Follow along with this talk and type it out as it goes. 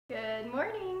Good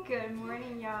morning. Good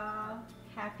morning, y'all.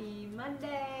 Happy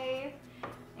Monday.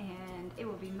 And it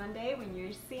will be Monday when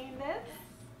you're seeing this.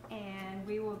 And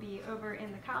we will be over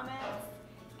in the comments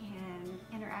and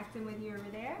interacting with you over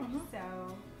there. So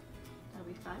that'll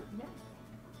be fun. Yeah.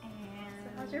 And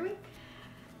So how's your week?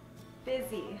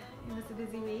 Busy. It was a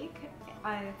busy week.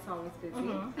 It's always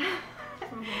busy.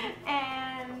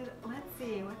 And let's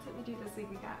see, what did we do this week?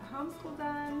 We got homeschool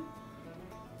done.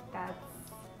 That's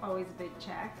always a big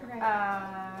check.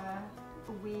 Right.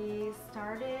 We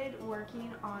started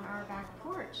working on our back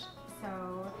porch,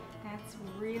 so that's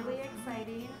really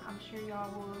exciting. I'm sure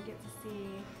y'all will get to see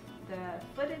the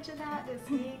footage of that this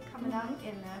week coming up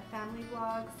in the family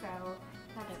vlog. So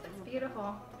That's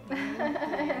beautiful.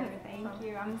 Thank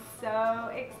you. I'm so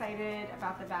excited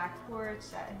about the back porch.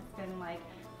 That has been like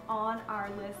on our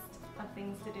list of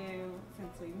things to do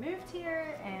since we moved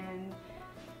here, and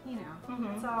you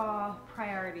know, it's all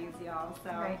priorities, y'all.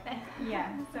 So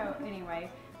yeah. So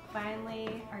anyway,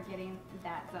 finally are getting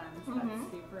that done. So that's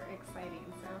super exciting.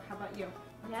 So how about you?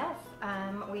 Yes.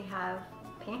 We have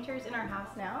painters in our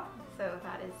house now, so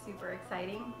that is super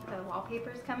exciting. The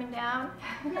wallpaper's coming down.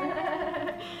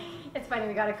 It's funny,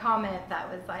 we got a comment that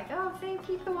was like, "Oh, say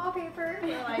keep the wallpaper."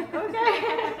 We're like,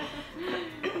 okay.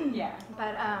 Yeah.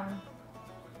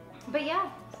 But yeah,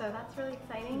 so that's really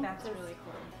exciting. That's really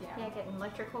cool. Yeah, getting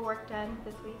electrical work done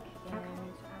this week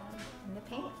and the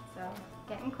paint. So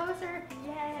getting closer.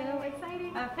 Yay! So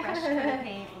exciting. A fresh coat of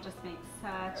paint will just make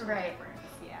such a difference.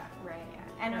 Yeah. Right.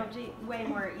 Yeah. And it'll be way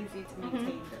more easy to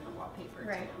maintain than the wallpaper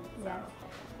too. So, Yes.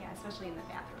 yeah, especially in the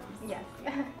bathrooms. Yes.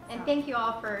 Yeah. And thank you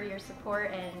all for your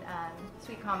support and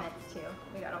sweet comments too.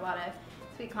 We got a lot of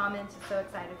sweet comments. So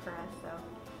excited for us. So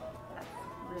that's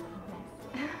really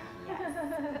nice. Yes.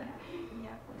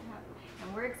 Yep.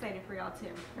 And we're excited for y'all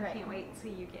too. Right. Can't wait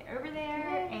till you get over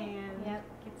there and get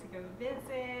to go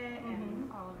visit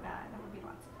and all of that. That would be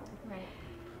lots of fun. Right.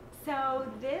 So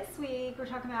this week we're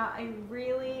talking about a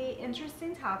really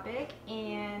interesting topic,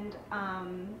 and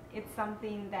it's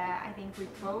something that I think we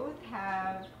both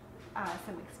have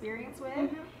some experience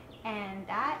with, and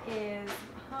that is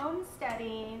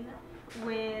homesteading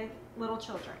with little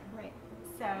children. Right.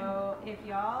 So if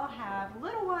y'all have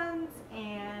little ones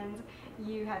and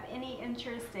you have any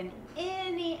interest in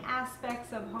any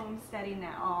aspects of homesteading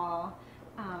at all,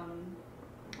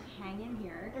 hang in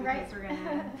here because we're going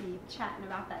to be chatting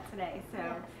about that today.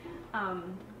 So,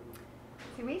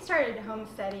 see, we started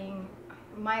homesteading.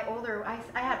 I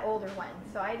had older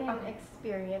ones, so I didn't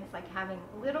experience like having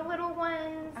little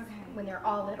ones when they're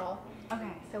all little.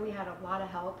 Okay. So we had a lot of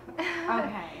help.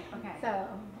 Okay. So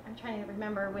I'm trying to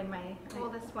remember when my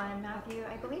oldest one, Matthew,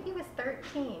 I believe he was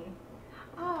 13.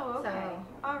 Oh, okay. So,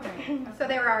 all right. So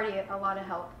they were already a lot of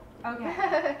help.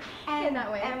 Okay. In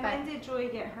that way. And when did Joy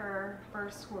get her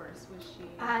first horse? Was she?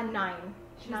 9.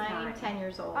 She was 9. 10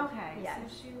 years old. Okay. Yes.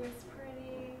 So she was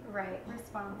pretty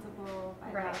responsible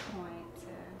by that point.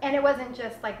 And it wasn't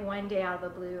just like one day out of the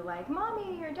blue, like,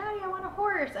 "Mommy or Daddy, I want a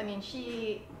horse." I mean,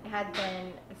 she had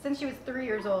been, since she was 3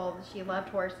 years old, she loved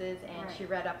horses, and she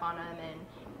read up on them and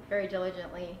very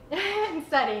diligently in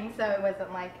studying. So it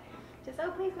wasn't like just, "Oh,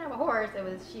 please can I have a horse." It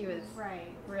was, she was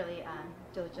really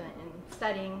diligent in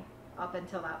studying up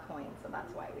until that point. So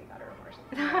that's why we got her a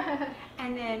horse.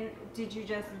 And then did you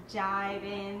just dive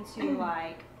into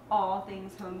like all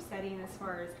things homesteading as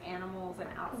far as animals and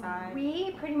outside?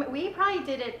 We probably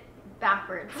did it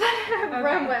backwards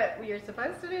from what you're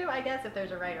supposed to do, I guess, if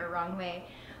there's a right or wrong way.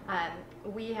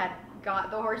 We had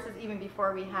got the horses even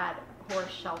before we had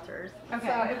horse shelters. So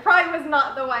it probably was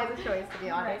not the wisest choice, to be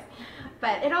honest.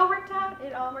 But it all worked out.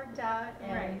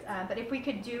 And, but if we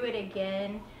could do it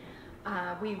again,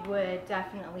 we would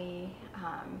definitely,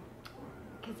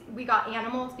 because we got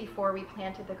animals before we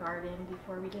planted the garden,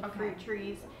 before we did fruit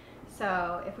trees.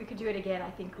 So if we could do it again, I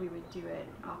think we would do it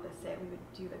opposite. We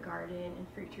would do the garden and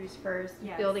fruit trees first,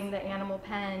 building the animal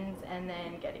pens, and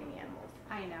then getting the animals.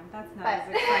 I know, that's not as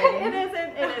exciting. It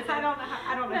isn't.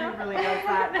 I don't know who really does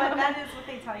that, but that is what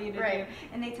they tell you to do.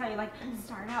 And they tell you, like,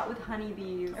 start out with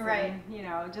honeybees. And, you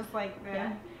know, just like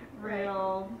the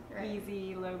real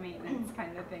easy, low maintenance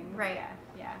kind of thing.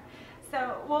 Yeah.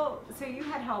 So, so you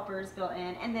had helpers built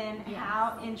in, and then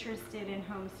how interested in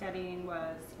homesteading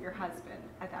was your husband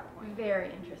at that point?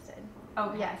 Very interested.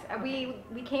 Okay. Yes,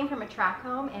 we came from a tract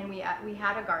home, and we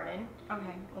had a garden.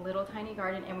 Okay. A little tiny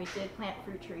garden, and we did plant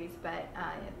fruit trees, but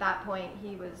at that point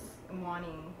he was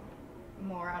wanting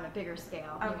more on a bigger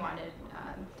scale. He wanted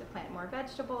to plant more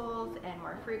vegetables and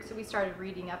more fruit, so we started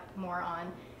reading up more on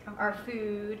our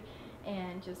food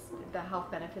and just the health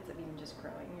benefits of even just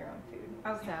growing your own food.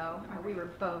 So we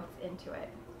were both into it.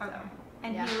 So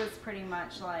And Yeah. he was pretty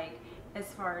much like,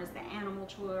 as far as the animal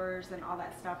chores and all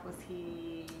that stuff, was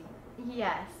he?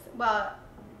 Yes. Well,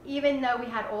 even though we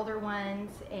had older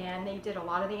ones and they did a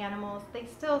lot of the animals, they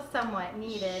still somewhat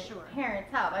needed Sure.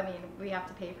 parents' help. I mean, we have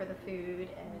to pay for the food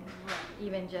and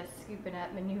even just scooping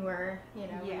up manure, you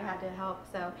know, we Yeah. had to help.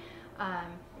 So,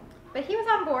 but he was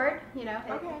on board, you know.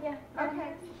 Okay. Yeah.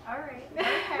 Okay. All right.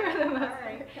 For the Okay. most All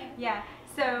right. part. Yeah.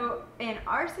 So in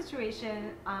our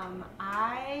situation, I'm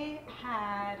trying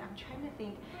to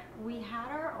think, we had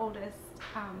our oldest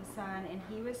son, and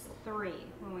he was 3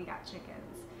 when we got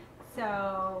chickens.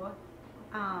 So,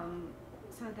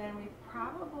 so then we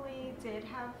probably did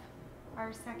have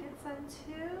our second son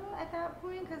too at that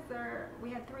point, because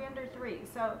we had 3 under 3.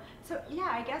 So yeah,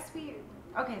 I guess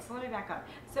okay, so let me back up.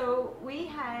 So we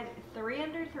had 3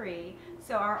 under 3.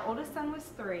 So our oldest son was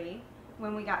 3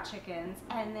 when we got chickens,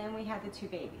 and then we had the 2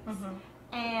 babies.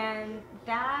 Mm-hmm. And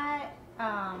that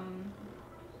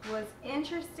was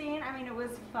interesting. I mean, it was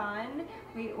fun.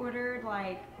 We ordered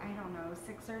like, I don't know,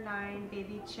 6 or 9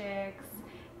 baby chicks,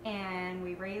 and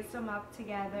we raised them up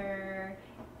together.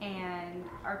 And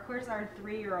of course, our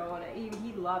 3-year-old,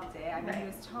 he loved it. I mean, he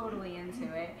was totally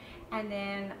into it. And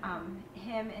then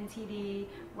him and TD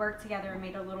worked together and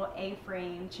made a little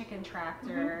A-frame chicken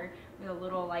tractor with a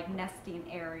little like nesting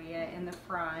area in the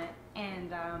front.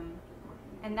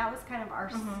 And that was kind of our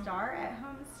start at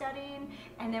homesteading.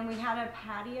 And then we had a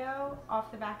patio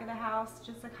off the back of the house,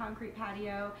 just a concrete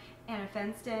patio, and a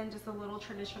fenced in, just a little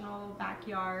traditional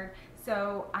backyard.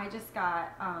 So I just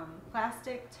got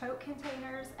plastic tote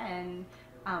containers and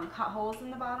cut holes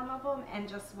in the bottom of them, and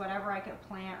just whatever I could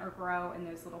plant or grow in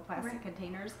those little plastic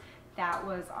containers. That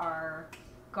was our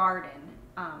garden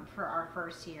for our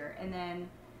first year. And then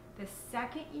the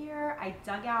second year, I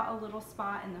dug out a little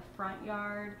spot in the front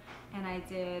yard, and I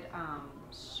did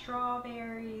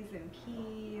strawberries and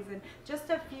peas and just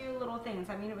a few little things.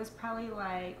 I mean, it was probably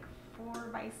like 4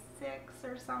 by 6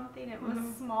 or something. It was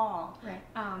small, Right.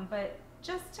 but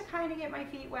just to kind of get my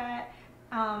feet wet.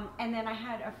 And then I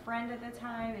had a friend at the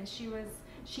time, and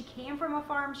she came from a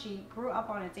farm. She grew up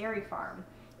on a dairy farm,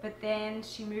 but then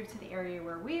she moved to the area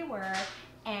where we were,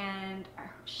 and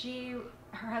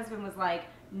her husband was like,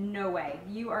 no way,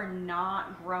 you are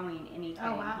not growing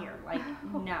anything here. Like,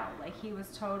 no, like he was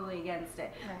totally against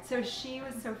it. Right. So she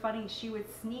was so funny. She would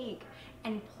sneak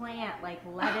and plant like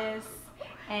lettuce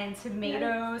and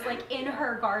tomatoes like in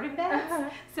her garden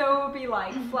beds. So it would be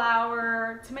like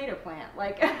flower, tomato plant,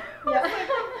 like it was like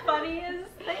the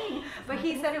funniest thing. But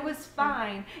he said it was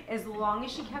fine as long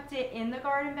as she kept it in the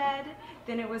garden bed,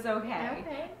 then it was okay.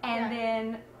 And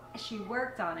then she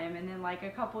worked on him, and then like a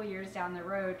couple years down the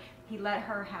road, he let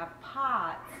her have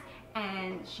pots,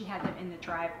 and she had them in the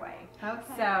driveway. Okay.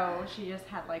 So she just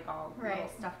had like all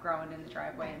little stuff growing in the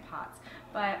driveway in pots.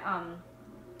 But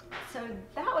so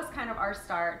that was kind of our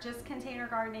start, just container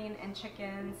gardening and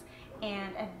chickens.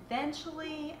 And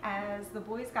eventually, as the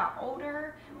boys got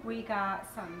older, we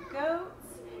got some goats,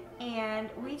 and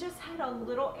we just had a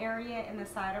little area in the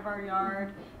side of our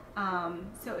yard.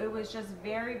 So it was just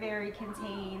very, very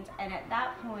contained. And at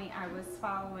that point, I was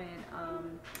following,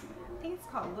 I think it's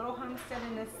called Little Homestead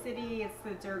in the city. It's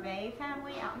the Dervay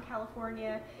family out in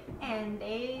California, and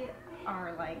they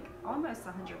are like almost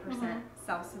 100%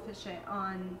 self-sufficient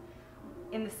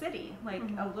in the city, like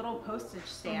a little postage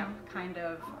stamp kind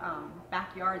of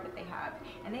backyard that they have.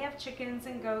 And they have chickens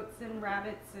and goats and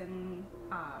rabbits and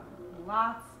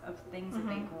lots of things that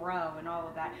they grow and all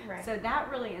of that. Right. So that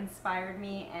really inspired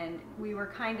me, and we were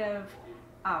kind of,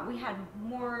 we had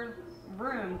more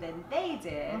room than they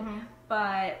did,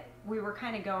 but we were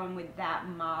kind of going with that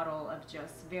model of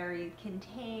just very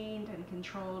contained and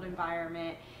controlled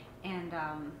environment.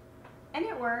 And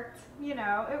it worked, you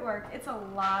know, it worked. It's a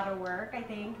lot of work, I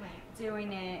think,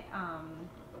 doing it.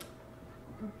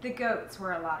 The goats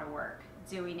were a lot of work,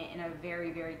 doing it in a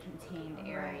very, very contained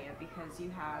area, because you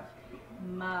have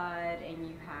mud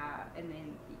and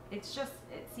then it's just,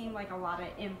 it seemed like a lot of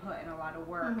input and a lot of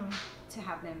work to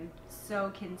have them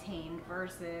so contained,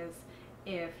 versus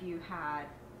if you had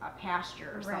a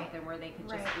pasture or something where they could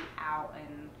just be out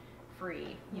and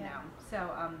free, you know.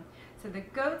 So the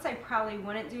goats I probably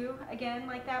wouldn't do again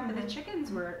like that, but the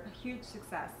chickens were a huge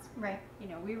success. Right. You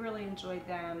know, we really enjoyed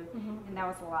them, and that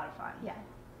was a lot of fun. Yeah.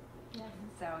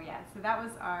 So that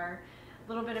was our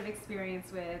little bit of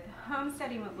experience with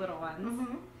homesteading with little ones.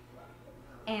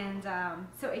 And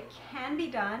so it can be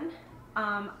done.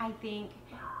 I think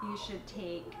you should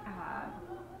take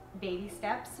baby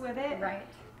steps with it. Right.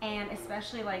 And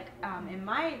especially like in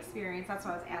my experience, that's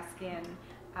what I was asking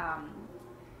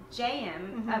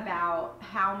J.M. about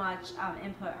how much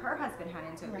input her husband had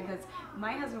into it, because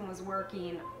my husband was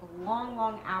working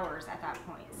long hours at that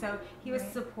point. So he was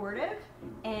supportive,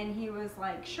 and he was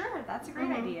like, sure, that's a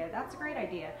great idea. That's a great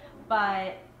idea.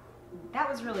 But that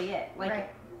was really it.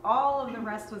 Like all of the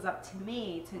rest was up to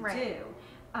me to do.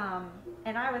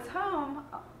 And I was home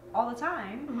all the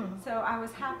time, so I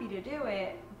was happy to do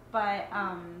it. But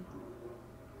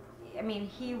I mean,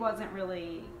 he wasn't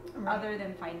really, other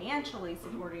than financially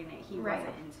supporting it, he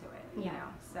wasn't into it, you know.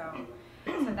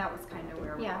 So that was kind of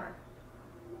where we were.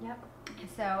 Yep.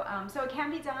 So it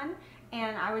can be done,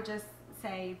 and I would just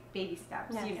say baby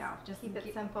steps, you know, just keep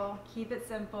it simple. Keep it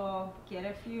simple. Get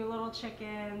a few little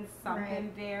chickens,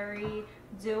 something very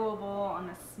doable on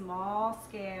a small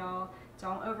scale.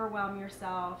 Don't overwhelm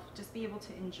yourself. Just be able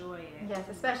to enjoy it. Yes,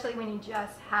 especially when you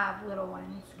just have little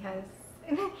ones, because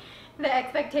the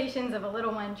expectations of a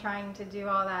little one trying to do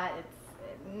all that, it's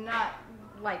not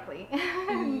likely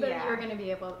that you're going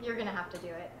to have to do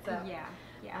it. So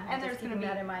and there's going to be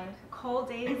that in mind. Cold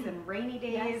days and rainy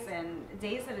days and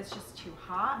days that it's just too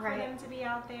hot for them to be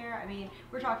out there. I mean,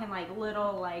 we're talking like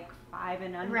little, like 5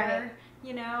 and under,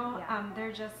 you know.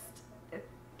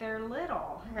 They're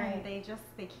little, and they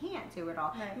can't do it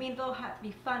all. I mean, they'll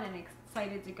be fun and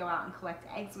excited to go out and collect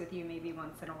eggs with you maybe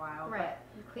once in a while. But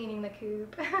cleaning the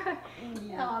coop,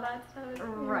 all that stuff.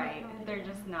 They're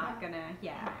just not gonna,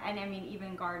 and I mean,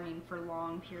 even gardening for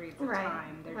long periods of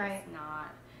time, they're just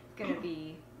not gonna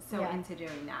be so into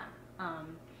doing that.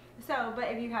 But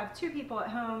if you have 2 people at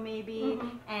home maybe,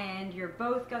 and you're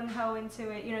both gung-ho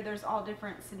into it, you know, there's all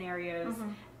different scenarios.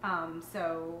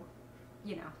 So,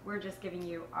 you know, we're just giving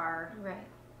you our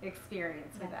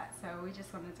experience with that. So we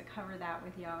just wanted to cover that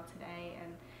with y'all today,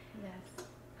 and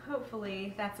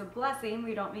hopefully that's a blessing.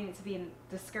 We don't mean it to be a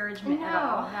discouragement at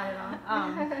all. Not at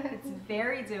all. It's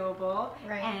very doable,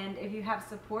 and if you have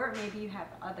support, maybe you have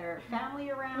other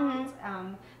family around,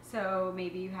 so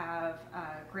maybe you have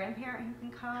a grandparent who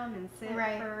can come and sit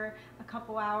for a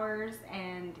couple hours,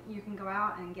 and you can go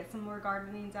out and get some more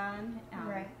gardening done.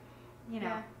 You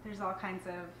know, there's all kinds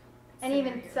of and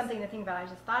even something to think about, I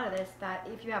just thought of this, that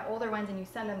if you have older ones and you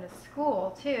send them to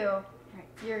school too,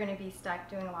 you're going to be stuck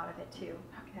doing a lot of it too.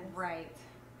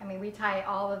 I mean, we tie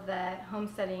all of the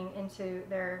homesteading into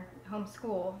their home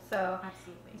school, so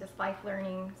just life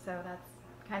learning, so that's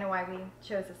kind of why we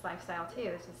chose this lifestyle too,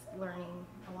 is just learning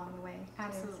along the way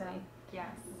too. So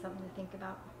something to think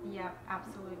about. Yep,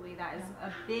 absolutely. That is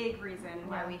a big reason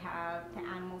why we have the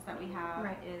animals that we have,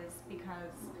 is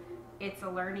because it's a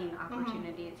learning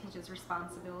opportunity. It teaches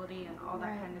responsibility and all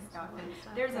that kind of stuff. And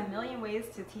there's a million ways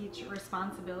to teach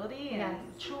responsibility and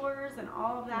chores and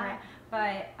all of that.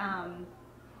 But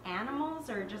animals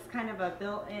are just kind of a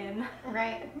built-in,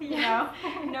 you know,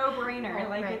 no-brainer.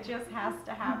 Like it just has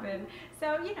to happen.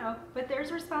 So, you know, but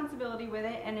there's responsibility with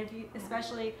it. And if you,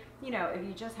 especially, you know, if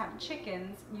you just have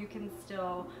chickens, you can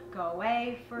still go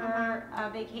away for a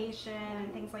vacation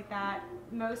and things like that.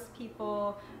 Most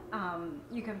people,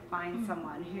 you can find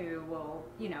someone who will,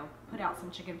 you know, put out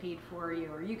some chicken feed for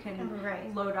you, or you can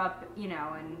load up, you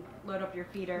know, and load up your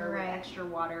feeder with extra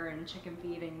water and chicken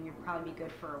feed, and you'll probably be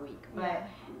good for a week. But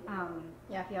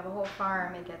if you have a whole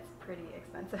farm, it gets pretty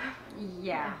expensive.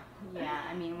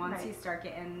 I mean, once you start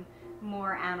getting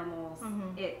more animals,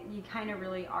 you kind of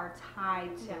really are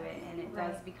tied to it, and it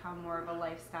does become more of a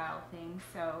lifestyle thing.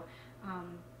 So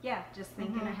just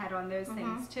thinking ahead on those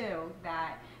things too,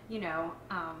 that, you know,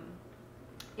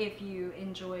 if you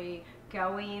enjoy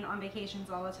going on vacations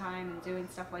all the time and doing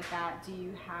stuff like that, do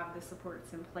you have the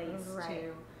supports in place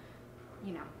to,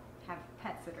 you know, have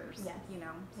pet sitters, you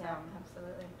know? So,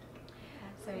 absolutely.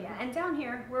 So and down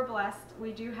here, we're blessed.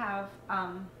 We do have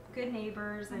good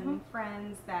neighbors and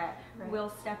friends that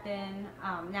will step in.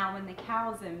 Now when the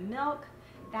cow's in milk,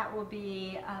 that will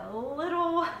be a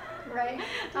little,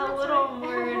 a little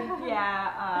more,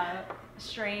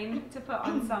 strain to put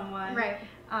on someone.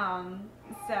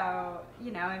 So,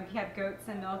 you know, if you have goats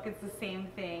and milk, it's the same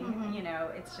thing. You know,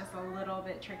 it's just a little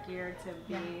bit trickier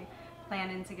to be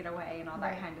planning to get away and all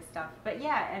that kind of stuff. But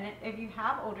and if you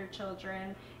have older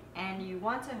children and you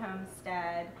want to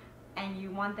homestead and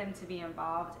you want them to be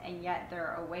involved, and yet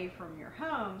they're away from your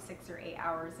home 6 or 8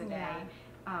 hours a day,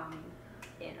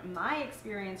 in my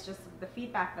experience, just the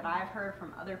feedback that I've heard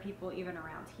from other people even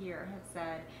around here have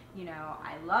said, you know,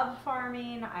 I love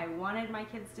farming, I wanted my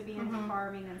kids to be into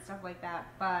farming and stuff like that,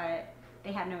 but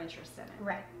they had no interest in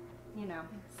it. You know,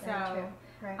 so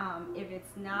if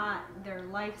it's not their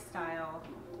lifestyle,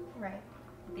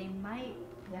 they might,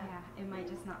 it might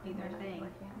just not be their thing.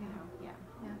 You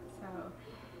know, so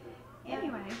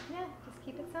Anyway. Yeah, just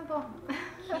keep it simple.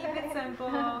 Keep it simple,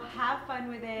 have fun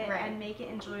with it, Right. and make it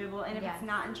enjoyable. And if Yes. it's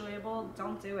not enjoyable,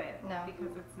 don't do it. No.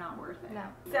 Because it's not worth it. No.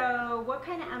 So what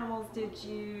kind of animals did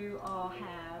you all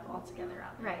have all together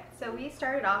out there? Right, so we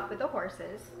started off with the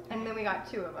horses, and then we got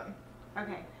 2 of them.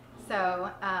 Okay. So,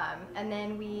 and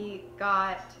then we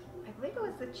got, I believe it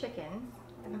was the chickens.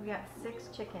 And we got 6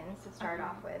 chickens to start Okay.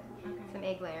 off with, Okay. some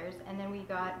egg layers, and then we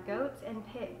got goats and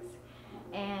pigs.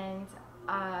 And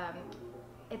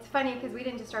it's funny because we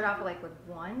didn't just start off with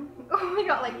 1. We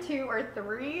got like 2 or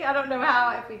 3. I don't know how,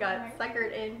 if we got Right.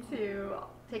 suckered into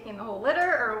taking the whole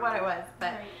litter or what it was.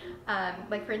 But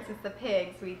like for instance, the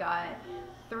pigs, we got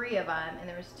 3 of them, and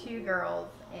there was 2 girls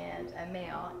and a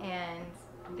male, and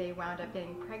they wound up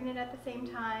getting pregnant at the same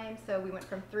time. So we went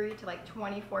from 3 to like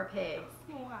 24 pigs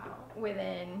Wow.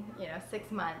 within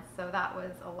 6 months. So that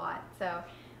was a lot. So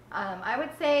I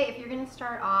would say if you're going to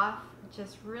start off,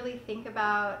 just really think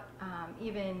about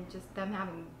even just them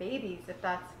having babies, if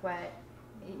that's what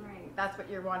that's what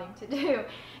you're wanting to do,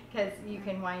 because you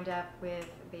can wind up with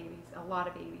babies, a lot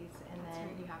of babies, and then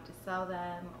you have to sell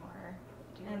them or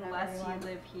do whatever Unless you you want.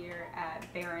 live here at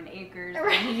Barren Acres,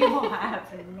 Right. then you will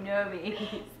have no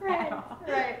babies at all.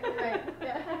 Right,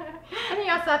 yeah. And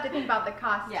you also have to think about the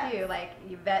cost Yes. too, like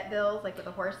your vet bills, like with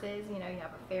the horses, you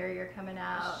have a farrier coming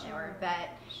out, or Sure. a vet,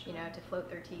 to float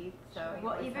their teeth. So you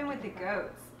Well, always even have with to the think about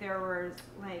goats, there was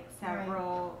like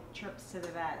several trips to the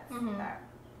vets Mhm. that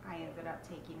I ended up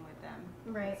taking with them.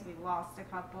 Right. Because we lost a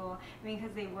couple. I mean,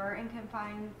 because they were in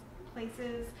confined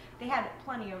places. They had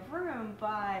plenty of room,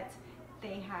 but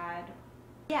they had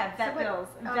vet So what- bills.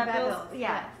 oh, vet vet bills. bills,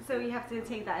 Yeah. yes. So you have to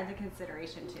take that into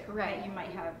consideration too. Right. That you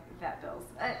might have vet bills.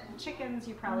 Chickens,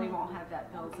 you probably won't have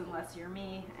vet bills unless you're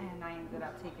me. And I ended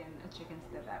up taking a chicken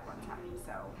to the vet one time,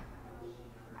 so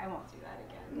I won't do that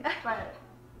again. But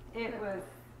it was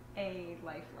a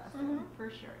life lesson for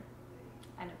sure,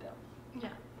 and a bill. Yeah.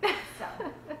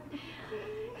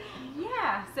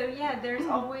 So yeah, there's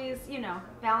always,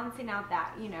 balancing out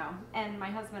that, and my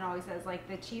husband always says, like,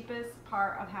 the cheapest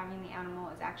part of having the animal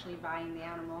is actually buying the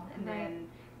animal, and then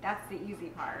that's the easy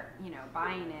part,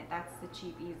 buying it, that's the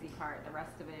cheap, easy part. The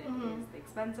rest of it is the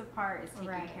expensive part, is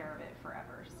taking care of it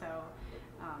forever. So,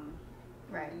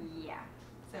 yeah,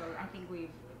 so I think we've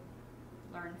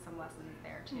learned some lessons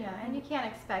there too. Yeah, and you can't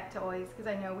expect to always, because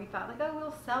I know we thought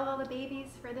we'll sell all the babies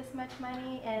for this much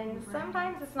money, and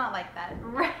sometimes it's not like that.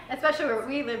 Right. Especially where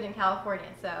we lived in California,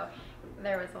 so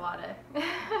there was a lot of,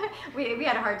 we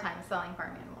had a hard time selling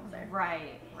farm animals there.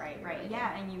 Right. Really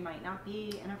Yeah, and you might not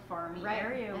be in a farmy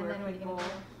area And where then what are you people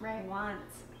gonna do? want.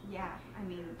 Yeah, I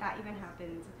mean, that even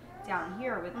happened down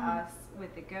here with us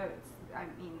with the goats. I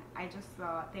mean, I just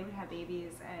thought they would have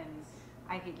babies and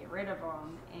I could get rid of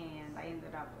them, and I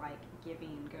ended up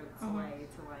giving goats away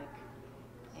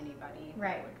to anybody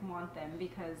that would want them,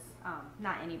 because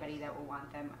not anybody that would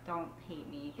want them. Don't hate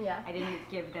me. Yeah. I didn't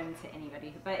give them to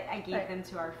anybody, but I gave them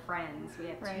to our friends. We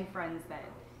had 2 friends that,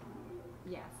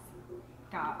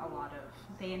 got a lot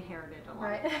of. They inherited a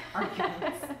lot of our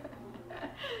goats.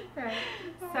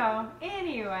 So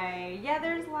anyway,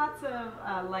 there's lots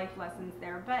of life lessons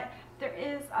there, but there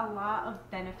is a lot of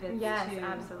benefits to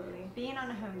absolutely. being on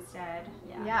a homestead.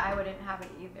 Yeah, I wouldn't have it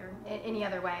either, any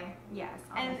other way. Yes,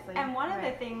 honestly. and one of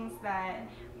the things that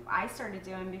I started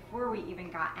doing before we even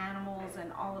got animals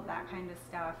and all of that kind of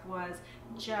stuff was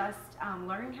just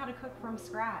learning how to cook from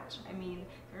scratch. I mean,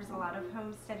 there's a lot of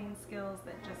homesteading skills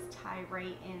that just tie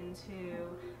right into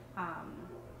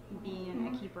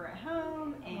being a keeper at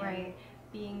home and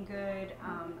being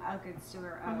a good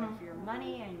steward of your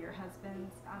money and your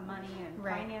husband's money and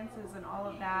finances and all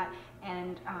of that.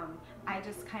 And I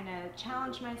just kind of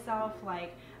challenged myself,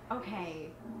 okay,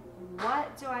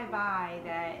 what do I buy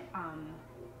that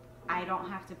I don't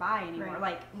have to buy anymore?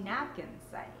 Like napkins.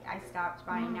 I stopped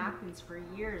buying napkins for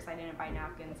years. I didn't buy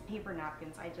napkins, paper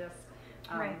napkins. I just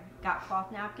got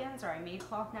cloth napkins, or I made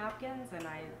cloth napkins, and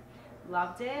I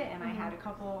loved it. And I had a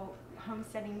couple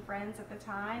homesteading friends at the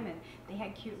time, and they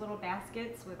had cute little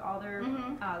baskets with all their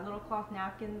little cloth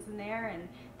napkins in there, and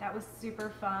that was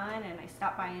super fun. And I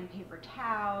stopped buying paper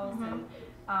towels and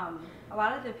a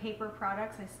lot of the paper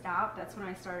products I stopped. That's when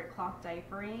I started cloth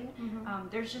diapering.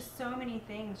 There's just so many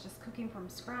things, just cooking from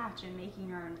scratch and making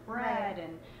your own bread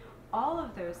and all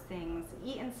of those things,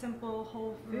 eating simple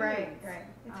whole foods.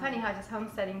 It's funny how just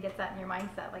homesteading gets that in your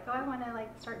mindset, like, oh, I want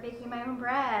to start baking my own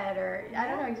bread, or I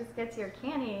don't know, it just gets your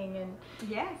canning and so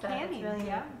canning. It's really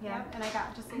Yep. And I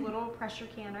got just a little pressure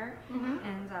canner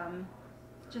and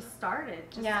just started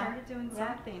doing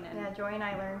something. And Joy and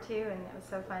I learned too, and it was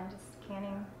so fun just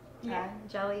canning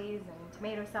jellies and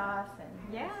tomato sauce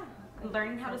and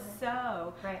learning how to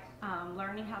sew, right,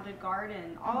 learning how to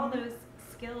garden, all those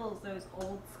skills, those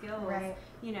old skills, right,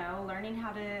 you know, learning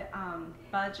how to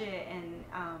budget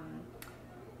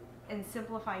and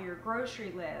simplify your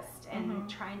grocery list and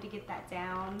trying to get that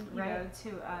down, you know, to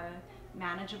a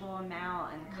manageable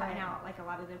amount, and cutting out like a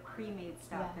lot of the pre-made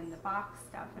stuff and the box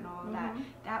stuff and all of that.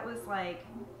 That was like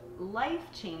life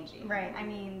changing. Right. I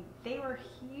mean, they were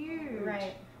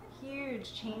huge,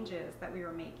 huge changes that we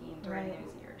were making during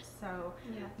those years. So,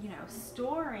 you know,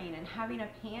 storing and having a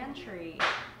pantry,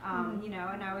 you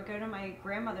know, and I would go to my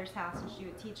grandmother's house and she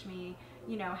would teach me,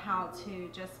 you know, how to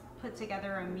just put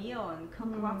together a meal and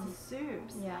cook lots of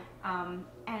soups.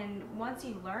 And once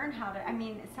you learn how to, I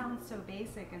mean, it sounds so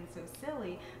basic and so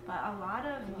silly, but a lot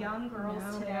of young girls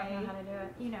today, they don't know how to do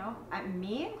it. You know,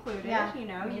 me included, you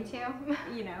know. Me too.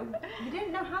 You know, you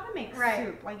didn't know how to make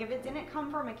soup. Like, if it didn't come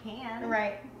from a can,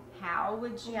 how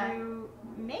would you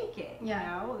make it? You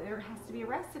know, there has to be a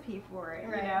recipe for it,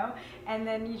 you know, and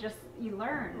then you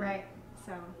learn.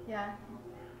 So. Yeah,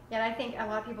 and I think a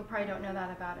lot of people probably don't know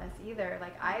that about us either.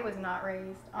 Like, I was not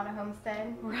raised on a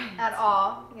homestead at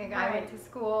all. Like, I went to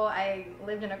school. I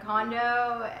lived in a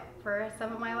condo for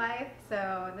some of my life,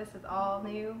 so this is all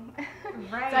new.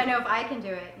 So I know if I can do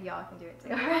it, y'all can do it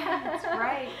too.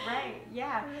 right,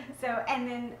 yeah. So,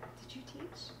 and then, did you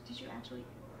teach? Did you actually?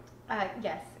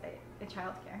 Yes,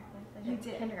 child care. Yes, you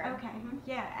did? Kindergarten. Okay.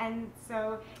 Yeah, and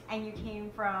so, and you came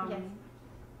from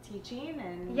teaching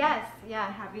and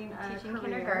having a teaching career.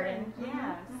 kindergarten.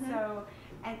 So,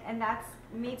 and that's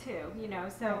me too, you know.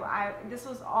 So this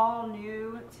was all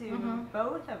new to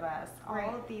both of us.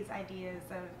 All of these ideas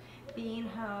of being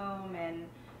home and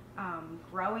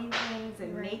growing things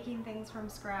and making things from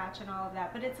scratch and all of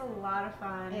that. But it's a lot of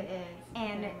fun. It is.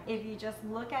 And if you just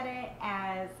look at it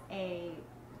as a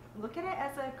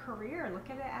career, look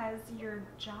at it as your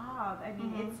job. I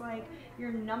mean, it's like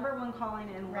your number one calling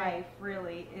in life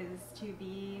really is to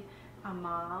be a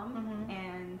mom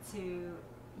and to,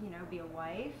 you know, be a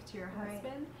wife to your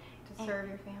husband. To serve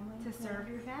your family. To serve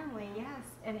your family, yes.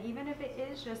 And even if it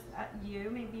is just you,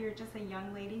 maybe you're just a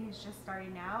young lady who's just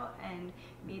starting out and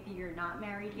maybe you're not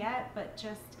married yet, but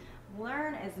just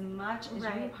learn as much as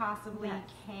you possibly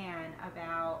can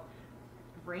about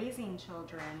raising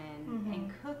children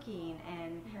and cooking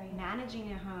and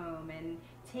managing a home and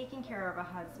taking care of a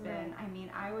husband. I mean,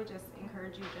 I would just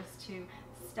encourage you just to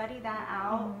study that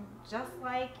out, just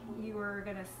like you were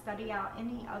going to study out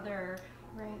any other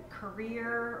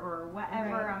career or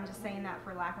whatever. I'm just saying that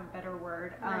for lack of a better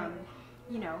word.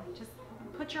 You know, just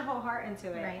put your whole heart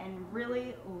into it and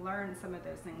really learn some of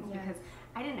those things because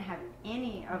I didn't have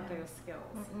any of those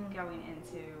skills going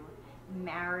into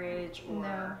marriage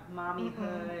or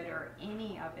mommyhood or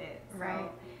any of it. So,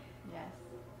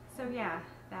 so yeah,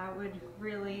 that would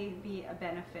really be a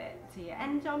benefit to you.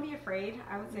 And don't be afraid,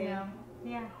 I would say.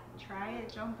 Try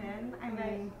it, jump in. I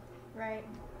mean,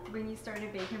 when you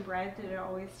started baking bread, did it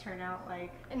always turn out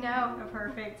like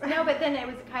perfect? No, but then it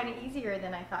was kind of easier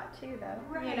than I thought too,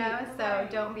 though. You know, so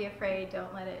don't be afraid.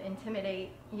 Don't let it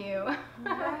intimidate you.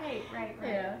 Right.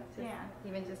 You know,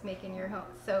 even just making your home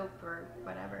soap or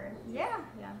whatever.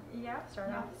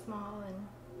 Start off small and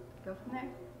go from there.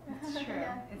 It's true.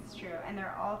 It's true. And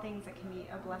they're all things that can be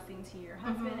a blessing to your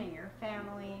husband and your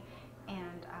family,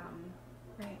 and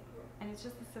and it's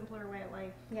just a simpler way of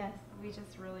life. We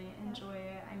just really enjoy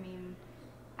it. I mean,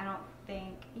 I don't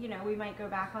think, you know, we might go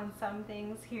back on some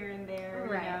things here and there,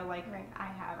 you know, like I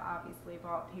have obviously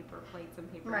bought paper plates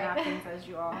and paper napkins, as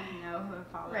you all know who have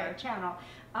followed our channel.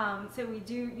 So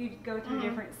you go through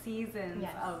different seasons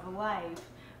of life,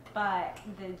 but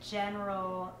the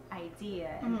general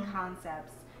idea and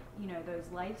concepts, you know, those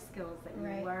life skills that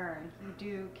you learn, you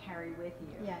do carry with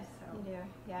you. Yes, you do.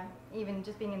 Yeah. Even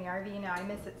just being in the RV now, I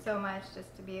miss it so much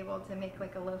just to be able to make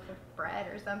like a loaf of bread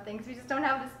or something, because we just don't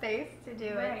have the space to do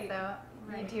it. So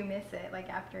you do miss it, like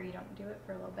after you don't do it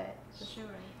for a little bit. Just,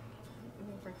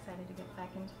 we're excited to get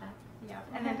back into that. Yeah.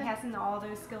 And then passing all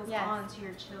those skills on to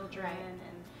your children,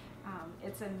 and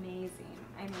it's amazing.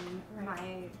 I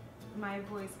mean, my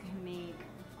boys can make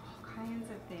kinds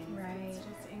of things. It's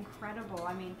just incredible.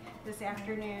 I mean, this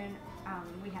afternoon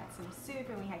we had some soup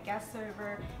and we had guests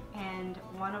over, and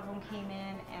one of them came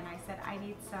in and I said, I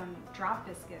need some drop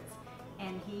biscuits,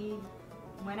 and he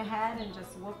went ahead and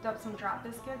just whooped up some drop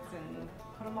biscuits and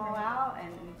put them all out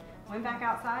and went back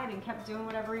outside and kept doing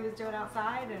whatever he was doing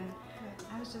outside, and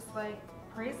I was just like,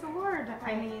 praise the Lord.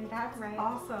 I mean, that's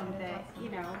awesome that, you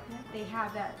know, they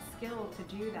have that skill to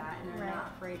do that and they're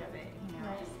not afraid of it, you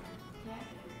know.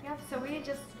 Yep, so we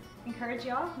just encourage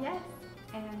y'all. Yes.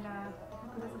 And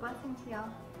it was a blessing to y'all.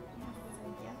 Yes.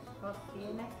 yes, we'll see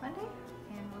you next Monday.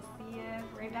 And we'll see you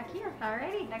right back here.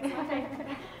 Alrighty. Next Monday.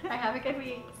 Have a good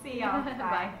week. See y'all.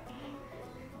 Bye.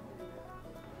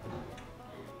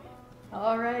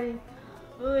 Alrighty.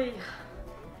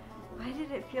 Why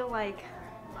did it feel like